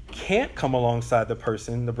that you can't come alongside the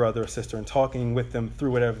person, the brother or sister, and talking with them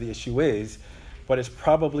through whatever the issue is, but it's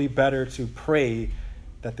probably better to pray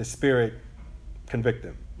that the Spirit convict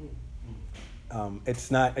them.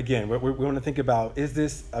 It's not, again, we want to think about, is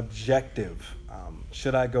this objective?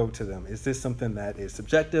 Should I go to them? Is this something that is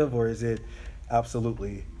subjective or is it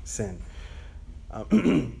absolutely sin?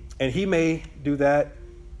 And he may do that.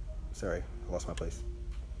 Sorry, I lost my place.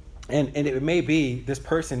 And it may be this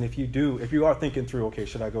person, if you are thinking through, okay,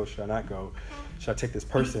 should I go, should I not go? Should I take this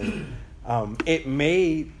person? It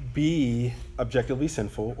may be objectively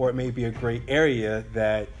sinful, or it may be a gray area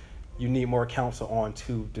that you need more counsel on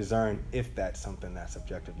to discern if that's something that's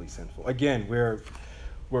objectively sinful. Again,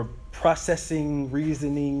 we're processing,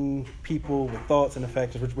 reasoning people with thoughts and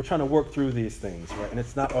affections. We're trying to work through these things, right? And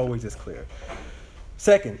it's not always as clear.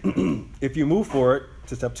 Second, if you move forward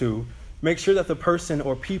to step 2, make sure that the person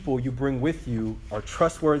or people you bring with you are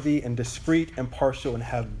trustworthy and discreet, impartial, and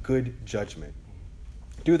have good judgment.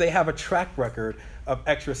 Do they have a track record of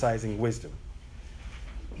exercising wisdom?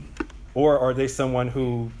 Or are they someone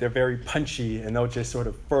who they're very punchy and they'll just sort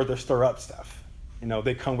of further stir up stuff?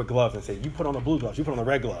 They come with gloves and say, you put on the blue gloves, you put on the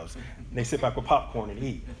red gloves. And they sit back with popcorn and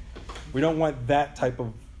eat. We don't want that type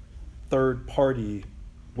of third party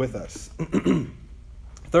with us.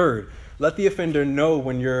 Third, let the offender know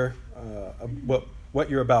when you're what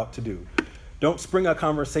you're about to do. Don't spring a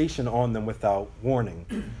conversation on them without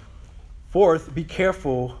warning. Fourth, be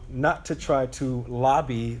careful not to try to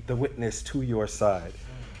lobby the witness to your side.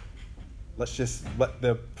 Let's just let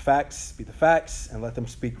the facts be the facts and let them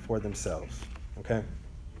speak for themselves. Okay?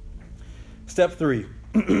 Step 3.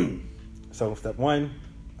 So step 1,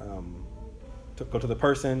 go to the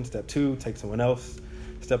person. Step 2, take someone else.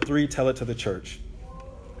 Step 3, tell it to the church.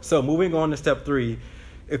 So moving on to step 3,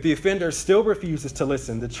 if the offender still refuses to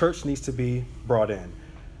listen, the church needs to be brought in.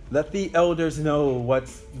 Let the elders know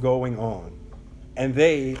what's going on, and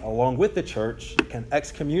they, along with the church, can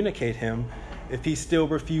excommunicate him if he still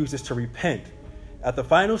refuses to repent. At the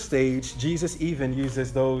final stage, Jesus even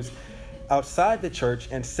uses those outside the church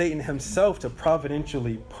and Satan himself to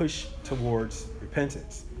providentially push towards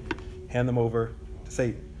repentance. Hand them over to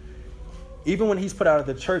Satan. Even when he's put out of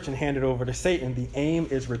the church and handed over to Satan, the aim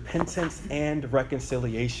is repentance and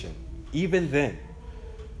reconciliation. Even then,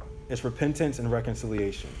 it's repentance and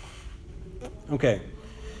reconciliation. Okay.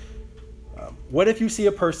 What if you see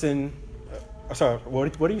a person,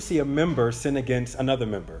 what do you see a member sin against another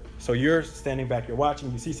member? So you're standing back, you're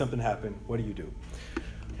watching, you see something happen. What do you do?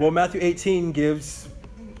 Well, Matthew 18 gives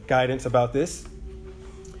guidance about this.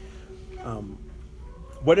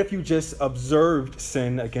 What if you just observed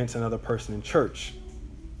sin against another person in church?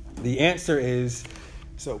 The answer is,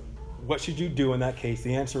 so what should you do in that case?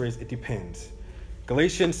 The answer is, it depends.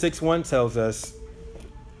 Galatians 6:1 tells us,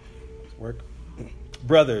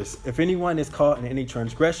 brothers, if anyone is caught in any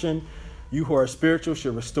transgression, you who are spiritual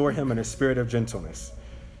should restore him in a spirit of gentleness.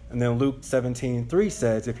 And then Luke 17:3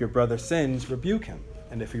 says, if your brother sins, rebuke him.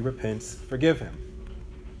 And if he repents, forgive him.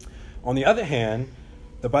 On the other hand,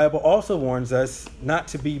 the Bible also warns us not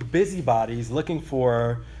to be busybodies looking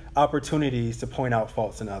for opportunities to point out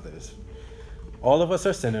faults in others. All of us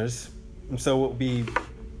are sinners, and so it would be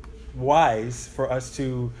wise for us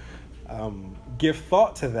to give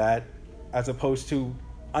thought to that as opposed to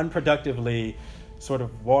unproductively sort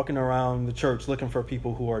of walking around the church looking for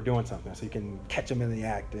people who are doing something so you can catch them in the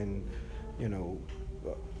act and,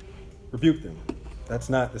 rebuke them. That's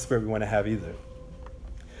not the spirit we want to have either.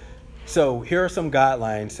 So here are some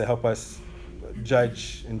guidelines to help us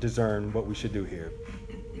judge and discern what we should do here.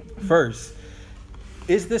 First,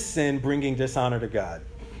 is this sin bringing dishonor to God?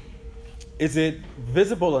 Is it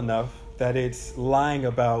visible enough that it's lying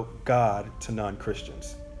about God to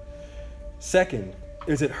non-Christians? Second,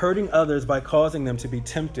 is it hurting others by causing them to be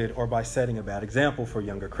tempted or by setting a bad example for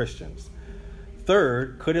younger Christians?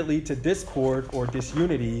 Third, could it lead to discord or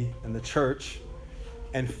disunity in the church?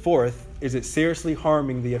 And fourth, is it seriously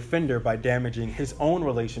harming the offender by damaging his own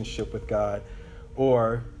relationship with God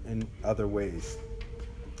or in other ways?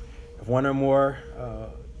 If one or more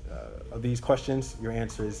of these questions, your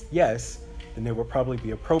answer is yes, then it would probably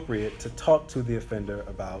be appropriate to talk to the offender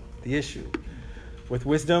about the issue. With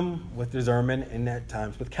wisdom, with discernment, and at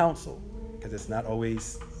times with counsel, because it's not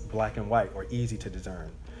always black and white or easy to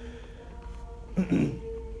discern.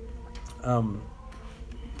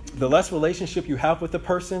 The less relationship you have with the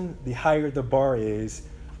person, the higher the bar is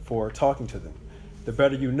for talking to them. The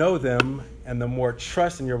better you know them and the more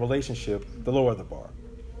trust in your relationship, the lower the bar.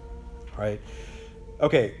 Right?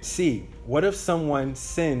 Okay, C, what if someone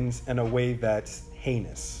sins in a way that's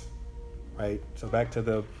heinous? Right? So back to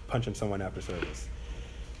the punching someone after service.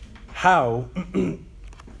 How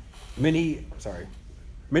many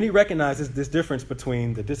recognizes this difference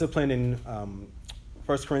between the discipline in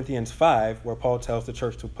 1 Corinthians 5, where Paul tells the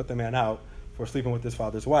church to put the man out for sleeping with his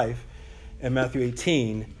father's wife, and Matthew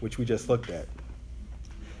 18, which we just looked at.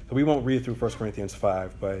 So we won't read through 1 Corinthians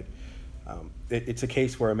 5, but it's a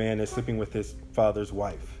case where a man is sleeping with his father's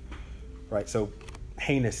wife, right? So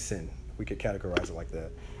heinous sin, we could categorize it like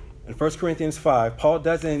that. In 1 Corinthians 5, Paul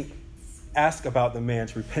doesn't ask about the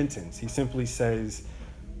man's repentance. He simply says,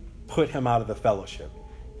 put him out of the fellowship.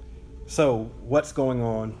 So what's going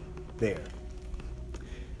on there?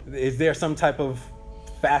 Is there some type of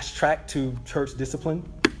fast track to church discipline?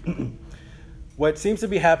 What seems to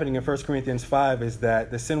be happening in 1 Corinthians 5 is that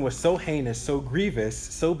the sin was so heinous, so grievous,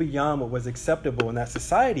 so beyond what was acceptable in that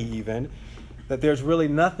society even, that there's really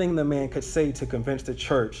nothing the man could say to convince the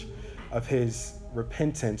church of his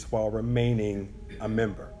repentance while remaining a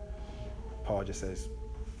member. Paul just says,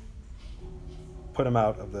 put him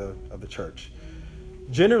out of the church.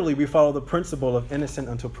 Generally, we follow the principle of innocent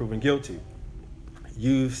until proven guilty.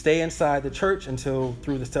 You stay inside the church until,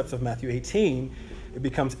 through the steps of Matthew 18, it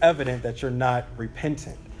becomes evident that you're not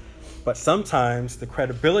repentant. But sometimes the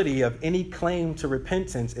credibility of any claim to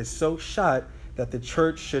repentance is so shot that the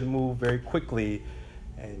church should move very quickly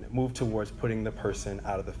and move towards putting the person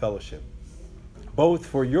out of the fellowship, both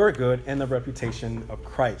for your good and the reputation of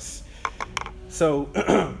Christ. So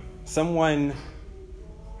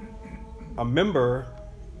a member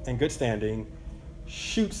in good standing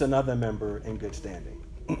shoots another member in good standing,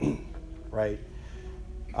 right?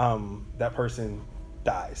 That person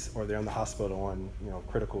dies, or they're in the hospital on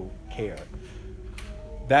critical care.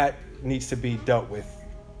 That needs to be dealt with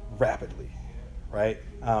rapidly, right?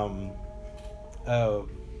 A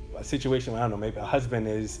situation where, I don't know, maybe a husband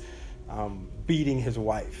is beating his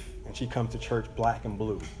wife and she comes to church black and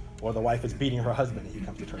blue, or the wife is beating her husband and he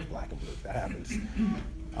comes to church black and blue. That happens.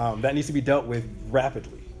 That needs to be dealt with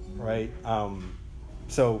rapidly, right?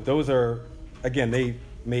 So those are, again, they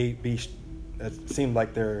may be seem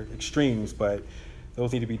like they're extremes, but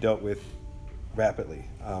those need to be dealt with rapidly.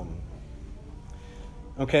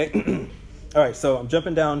 Okay. All right, so I'm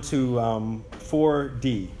jumping down to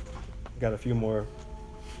 4D. Got a few more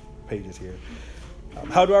pages here.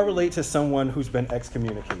 How do I relate to someone who's been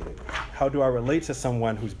excommunicated? How do I relate to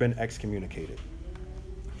someone who's been excommunicated?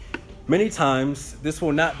 Many times, this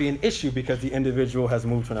will not be an issue because the individual has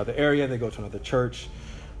moved to another area, they go to another church,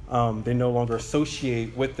 they no longer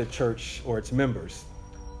associate with the church or its members.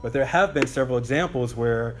 But there have been several examples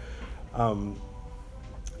where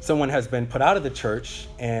someone has been put out of the church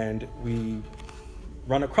and we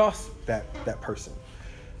run across that person.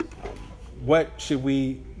 What should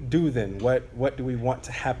we do then? What do we want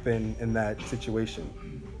to happen in that situation?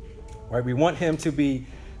 Right? We want him to be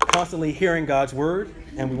constantly hearing God's word,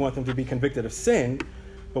 and we want them to be convicted of sin.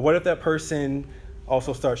 But what if that person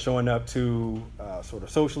also starts showing up to sort of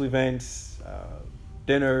social events,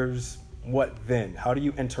 dinners? What then? How do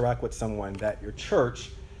you interact with someone that your church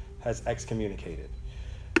has excommunicated?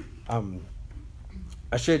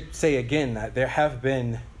 I should say again that there have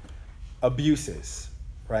been abuses,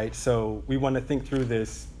 right? So we want to think through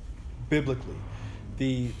this biblically.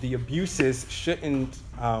 The abuses shouldn't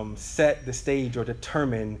set the stage or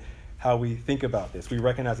determine how we think about this. We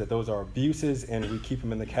recognize that those are abuses and we keep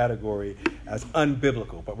them in the category as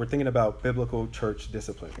unbiblical, but we're thinking about biblical church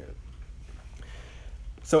discipline here.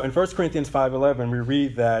 So in 1 Corinthians 5:11, we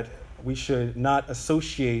read that we should not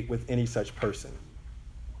associate with any such person.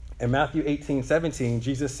 In Matthew 18:17,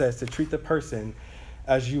 Jesus says to treat the person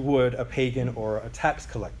as you would a pagan or a tax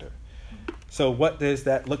collector. So what does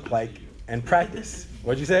that look like in practice?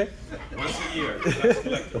 What'd you say? Once a year. Tax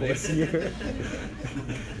collector. Once a year.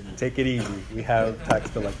 Take it easy. We have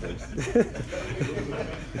tax collectors.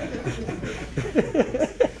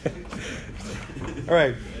 All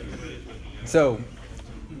right. So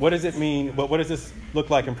what does it mean? What does this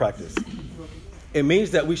look like in practice? It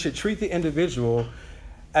means that we should treat the individual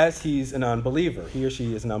as he's an unbeliever. He or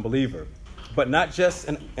she is an unbeliever. But not just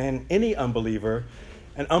any unbeliever,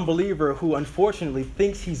 an unbeliever who unfortunately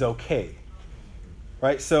thinks he's okay.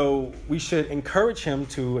 Right? So we should encourage him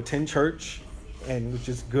to attend church, and which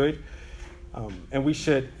is good. And we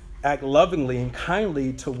should act lovingly and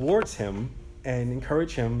kindly towards him and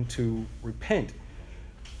encourage him to repent.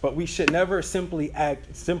 But we should never simply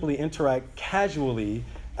interact casually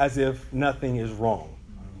as if nothing is wrong,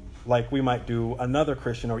 like we might do another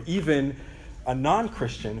Christian or even a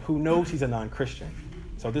non-Christian who knows he's a non-Christian.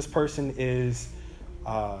 So this person is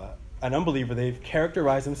an unbeliever. They've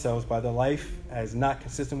characterized themselves by their life as not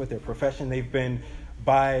consistent with their profession. They've been,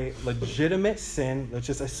 by legitimate sin, let's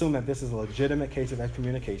just assume that this is a legitimate case of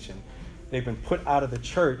excommunication. They've been put out of the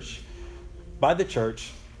church by the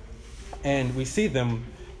church, and we see them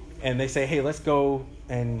and they say, hey, let's go,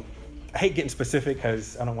 and I hate getting specific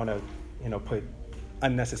because I don't want to, put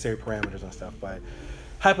unnecessary parameters on stuff, but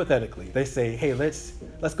hypothetically, they say, hey, let's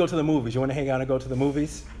go to the movies. You want to hang out and go to the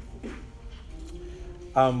movies?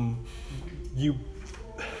 You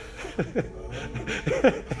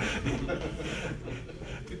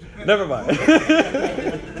never mind.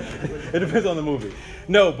 It depends on the movie.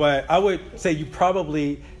 No, but I would say you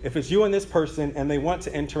probably, if it's you and this person and they want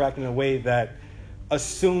to interact in a way that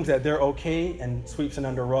assumes that they're okay and sweeps it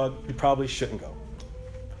under the rug, you probably shouldn't go.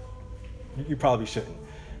 You probably shouldn't.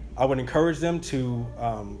 I would encourage them to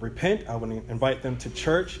repent. I would invite them to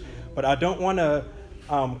church, but I don't want to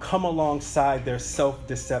come alongside their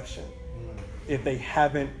self-deception if they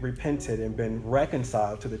haven't repented and been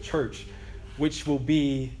reconciled to the church, which will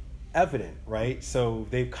be evident, right? So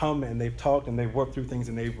they've come and they've talked and they've worked through things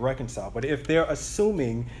and they've reconciled. But if they're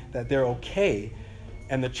assuming that they're okay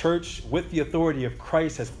and the church with the authority of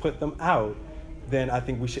Christ has put them out, then I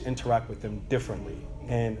think we should interact with them differently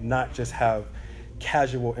and not just have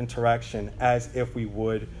casual interaction as if we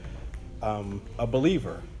would a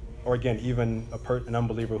believer, or again, even an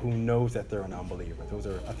unbeliever who knows that they're an unbeliever. Those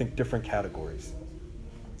are, I think, different categories.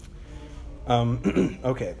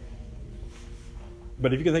 Okay.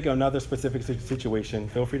 But if you can think of another specific situation,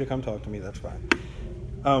 feel free to come talk to me. That's fine.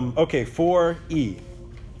 Okay, 4E.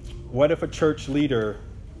 What if a church leader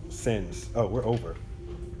sins? Oh, we're over.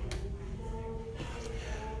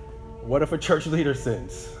 What if a church leader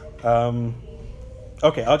sins?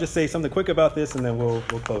 Okay, I'll just say something quick about this and then we'll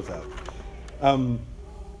close out.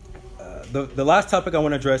 The last topic I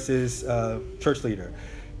want to address is church leader.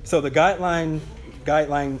 So the guideline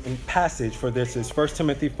and passage for this is 1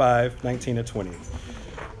 Timothy 5:19-20.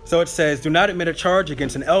 So it says, do not admit a charge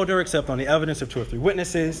against an elder except on the evidence of 2 or 3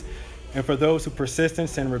 witnesses, and for those who persist in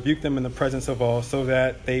sin, rebuke them in the presence of all, so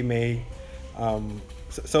that the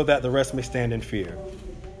rest may stand in fear.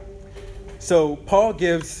 So Paul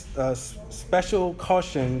gives special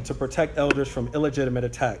caution to protect elders from illegitimate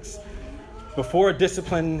attacks. Before a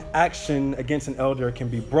discipline action against an elder can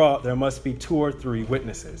be brought, there must be 2 or 3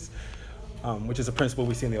 witnesses, which is a principle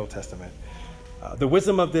we see in the Old Testament. The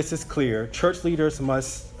wisdom of this is clear. Church leaders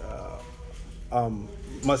must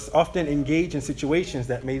often engage in situations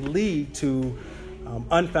that may lead to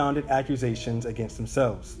unfounded accusations against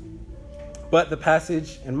themselves. But the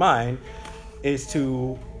passage in mind is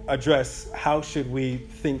to address how should we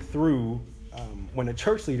think through when a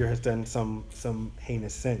church leader has done some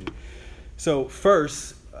heinous sin. So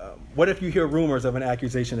first, what if you hear rumors of an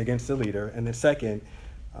accusation against the leader? And then second,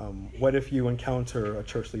 what if you encounter a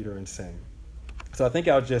church leader in sin? So I think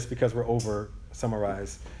I'll just, because we're over,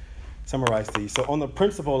 summarize these. So on the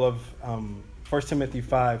principle of 1 Timothy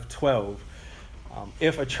 5:12,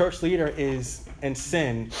 if a church leader is in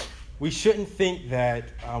sin, we shouldn't think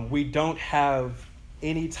that we don't have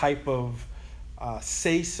any type of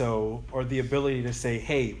say-so or the ability to say,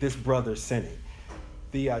 hey, this brother's sinning.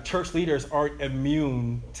 The church leaders aren't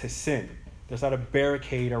immune to sin. There's not a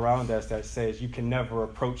barricade around us that says you can never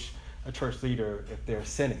approach a church leader if they're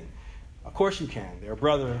sinning. Of course you can. They're a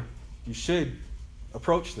brother. You should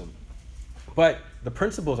approach them. But the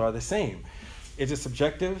principles are the same. Is it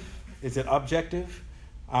subjective? Is it objective?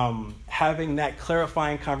 Having that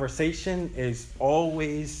clarifying conversation is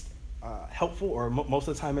always helpful, or most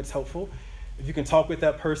of the time it's helpful. If you can talk with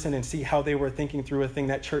that person and see how they were thinking through a thing,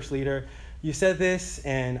 that church leader, you said this,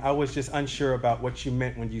 and I was just unsure about what you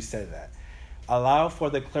meant when you said that. Allow for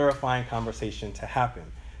the clarifying conversation to happen.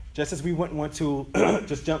 Just as we wouldn't want to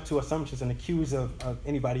just jump to assumptions and accuse of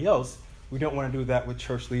anybody else, we don't want to do that with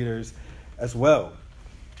church leaders as well.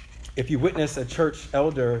 If you witness a church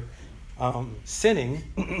elder sinning,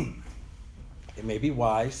 it may be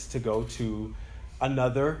wise to go to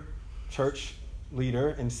another church leader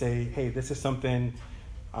and say, hey, this is something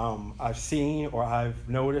I've seen or I've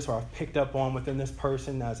noticed or I've picked up on within this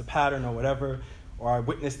person as a pattern or whatever, or I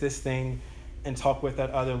witnessed this thing, and talk with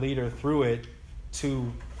that other leader through it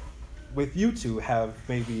to, with you two, have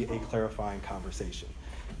maybe a clarifying conversation.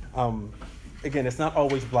 Again, it's not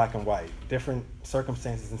always black and white. Different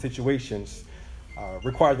circumstances and situations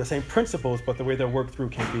require the same principles, but the way they're worked through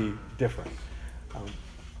can be different.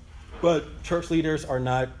 But church leaders are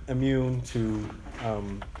not immune to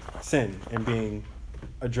sin and being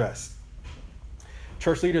addressed.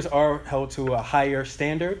 Church leaders are held to a higher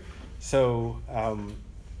standard, so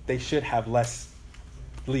they should have less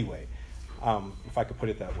leeway, if I could put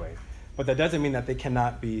it that way. But that doesn't mean that they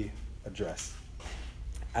cannot be addressed.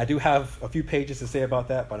 I do have a few pages to say about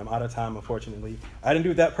that, but I'm out of time, unfortunately. I didn't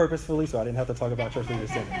do that purposefully, so I didn't have to talk about church leaders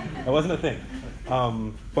sinning. That wasn't a thing.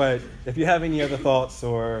 But if you have any other thoughts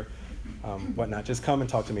or whatnot, just come and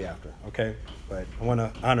talk to me after, okay? But I want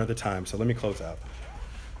to honor the time, so let me close out.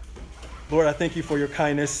 Lord, I thank you for your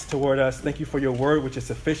kindness toward us. Thank you for your word, which is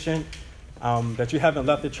sufficient, that you haven't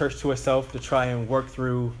left the church to itself to try and work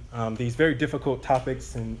through these very difficult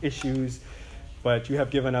topics and issues, but you have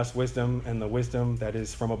given us wisdom, and the wisdom that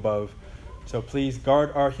is from above. So please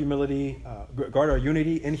guard our humility, guard our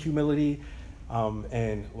unity in humility,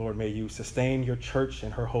 and Lord, may you sustain your church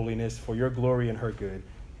and her holiness for your glory and her good.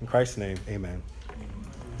 In Christ's name, amen.